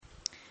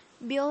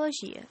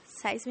Biologia,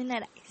 sais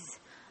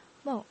minerais.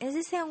 Bom,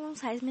 existem alguns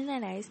sais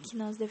minerais que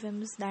nós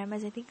devemos dar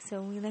mais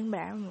atenção e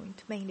lembrar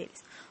muito bem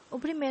deles. O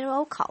primeiro é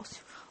o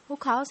cálcio. O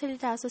cálcio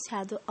está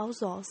associado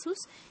aos ossos,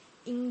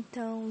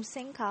 então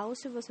sem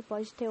cálcio você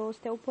pode ter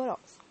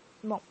osteoporose.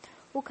 Bom,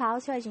 o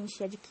cálcio a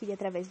gente adquire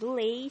através do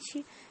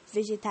leite,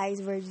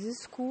 vegetais verdes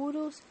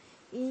escuros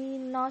e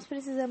nós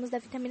precisamos da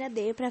vitamina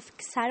D para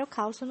fixar o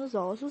cálcio nos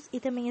ossos e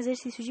também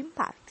exercício de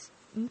impacto.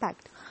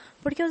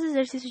 Porque os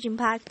exercícios de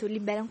impacto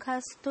liberam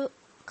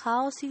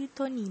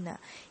calcitonina.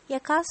 E a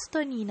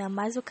calcitonina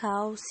mais o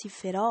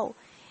calciferol,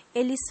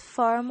 eles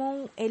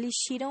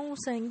tiram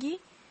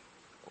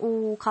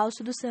o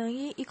cálcio do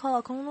sangue e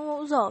colocam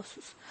nos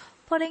ossos.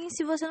 Porém,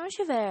 se você não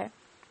tiver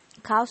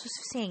cálcio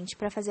suficiente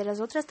para fazer as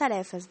outras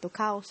tarefas do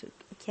cálcio,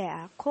 que é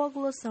a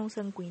coagulação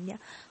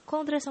sanguínea,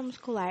 contração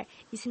muscular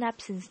e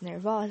sinapses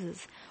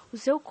nervosas, o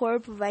seu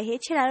corpo vai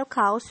retirar o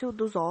cálcio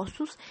dos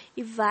ossos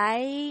e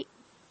vai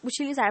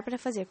utilizar para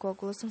fazer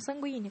coagulação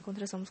sanguínea,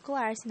 contração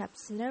muscular,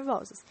 sinapses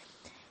nervosas.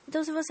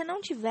 Então, se você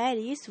não tiver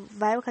isso,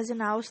 vai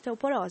ocasionar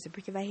osteoporose,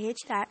 porque vai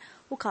retirar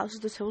o cálcio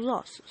dos seus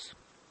ossos.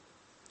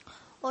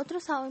 Outro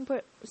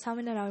sal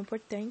mineral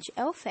importante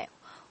é o ferro.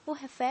 O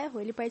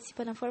ferro, ele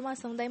participa na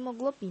formação da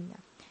hemoglobina.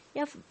 E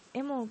a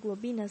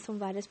hemoglobina são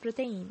várias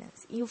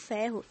proteínas. E o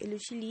ferro, ele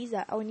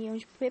utiliza a união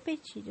de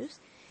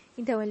peptídeos.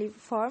 Então, ele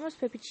forma os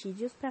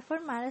peptídeos para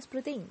formar as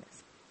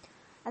proteínas.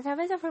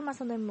 Através da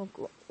formação da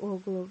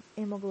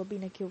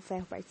hemoglobina que o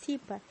ferro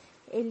participa,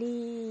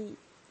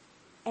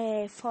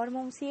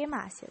 formam-se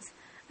hemácias.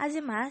 As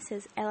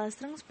hemácias, elas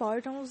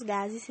transportam os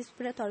gases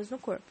respiratórios no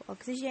corpo,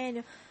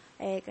 oxigênio,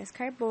 gás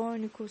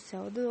carbônico,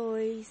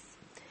 CO2.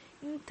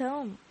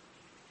 Então,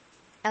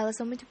 elas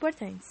são muito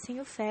importantes. Sem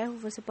o ferro,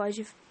 você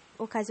pode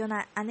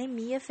ocasionar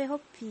anemia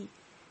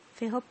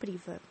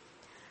ferropriva.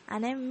 A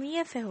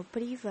anemia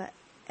ferropriva,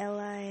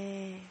 ela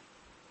é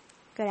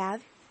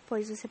grave,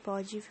 pois você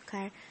pode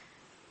ficar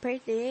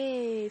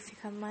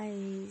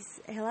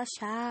mais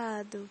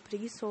relaxado,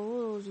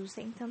 preguiçoso,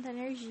 sem tanta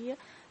energia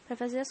para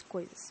fazer as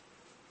coisas.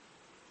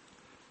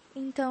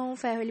 Então, o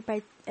ferro,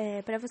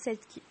 para você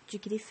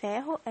adquirir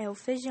ferro, é o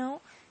feijão,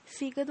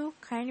 fígado,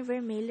 carne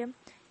vermelha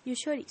e o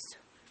chouriço.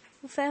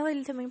 O ferro,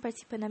 ele também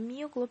participa na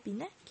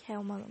mioglobina, que é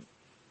uma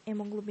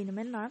hemoglobina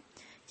menor,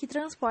 que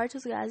transporta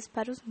os gases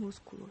para os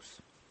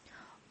músculos.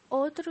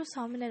 Outro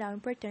sal mineral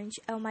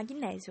importante é o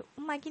magnésio.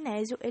 O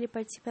magnésio, ele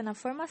participa na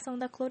formação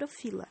da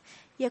clorofila,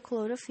 e a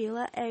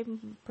clorofila é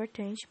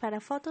importante para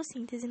a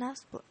fotossíntese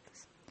nas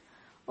plantas.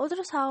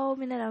 Outro sal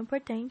mineral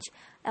importante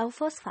é o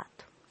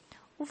fosfato.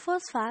 O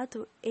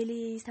fosfato,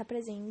 ele está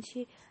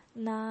presente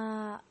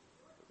nas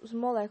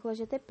moléculas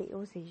de ATP,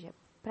 ou seja,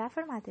 para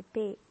formar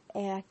ATP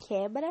é a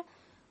quebra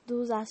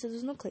dos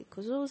ácidos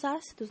nucleicos. Os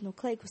ácidos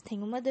nucleicos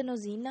têm uma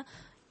adenosina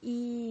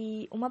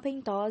e uma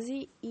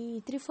pentose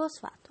e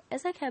trifosfato.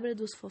 Essa quebra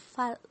dos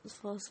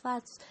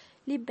fosfatos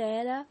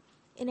libera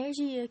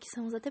energia, que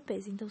são os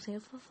ATPs. Então, sem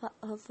os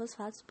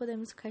fosfatos,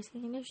 podemos ficar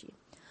sem energia.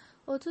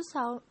 Outro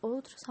sal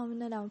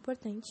mineral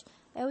importante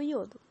é o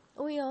iodo.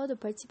 O iodo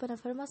participa na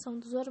formação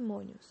dos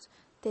hormônios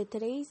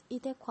T3 e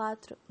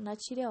T4 na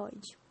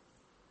tireoide.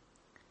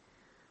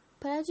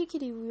 Para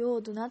adquirir o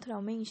iodo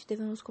naturalmente,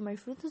 devemos comer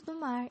frutos do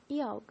mar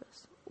e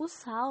algas. O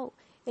sal,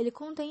 ele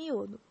contém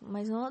iodo,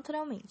 mas não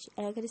naturalmente,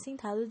 é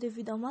acrescentado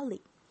devido a uma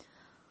lei.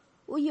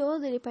 O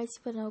iodo, ele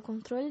participa no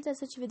controle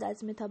das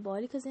atividades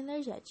metabólicas e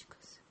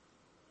energéticas.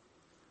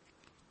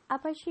 A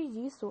partir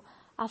disso,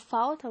 a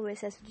falta ou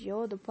excesso de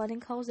iodo podem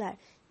causar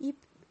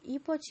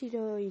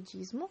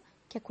hipotireoidismo,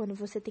 que é quando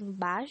você tem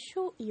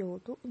baixo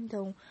iodo,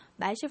 então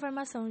baixa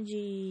formação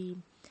de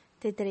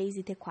T3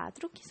 e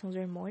T4, que são os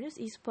hormônios,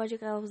 e isso pode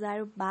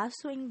causar o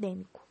baço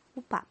endêmico,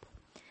 o papo.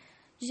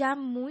 Já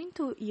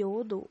muito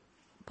iodo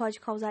pode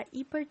causar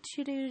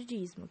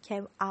hipertireoidismo, que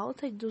é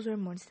alta dos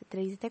hormônios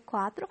T3 e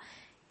T4,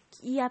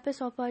 e a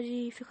pessoa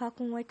pode ficar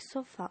com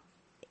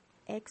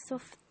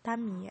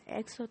exotamia.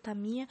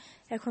 Exotamia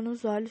é quando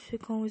os olhos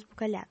ficam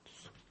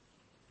esbugalhados.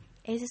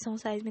 Esses são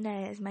os sais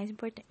minerais mais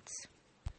importantes.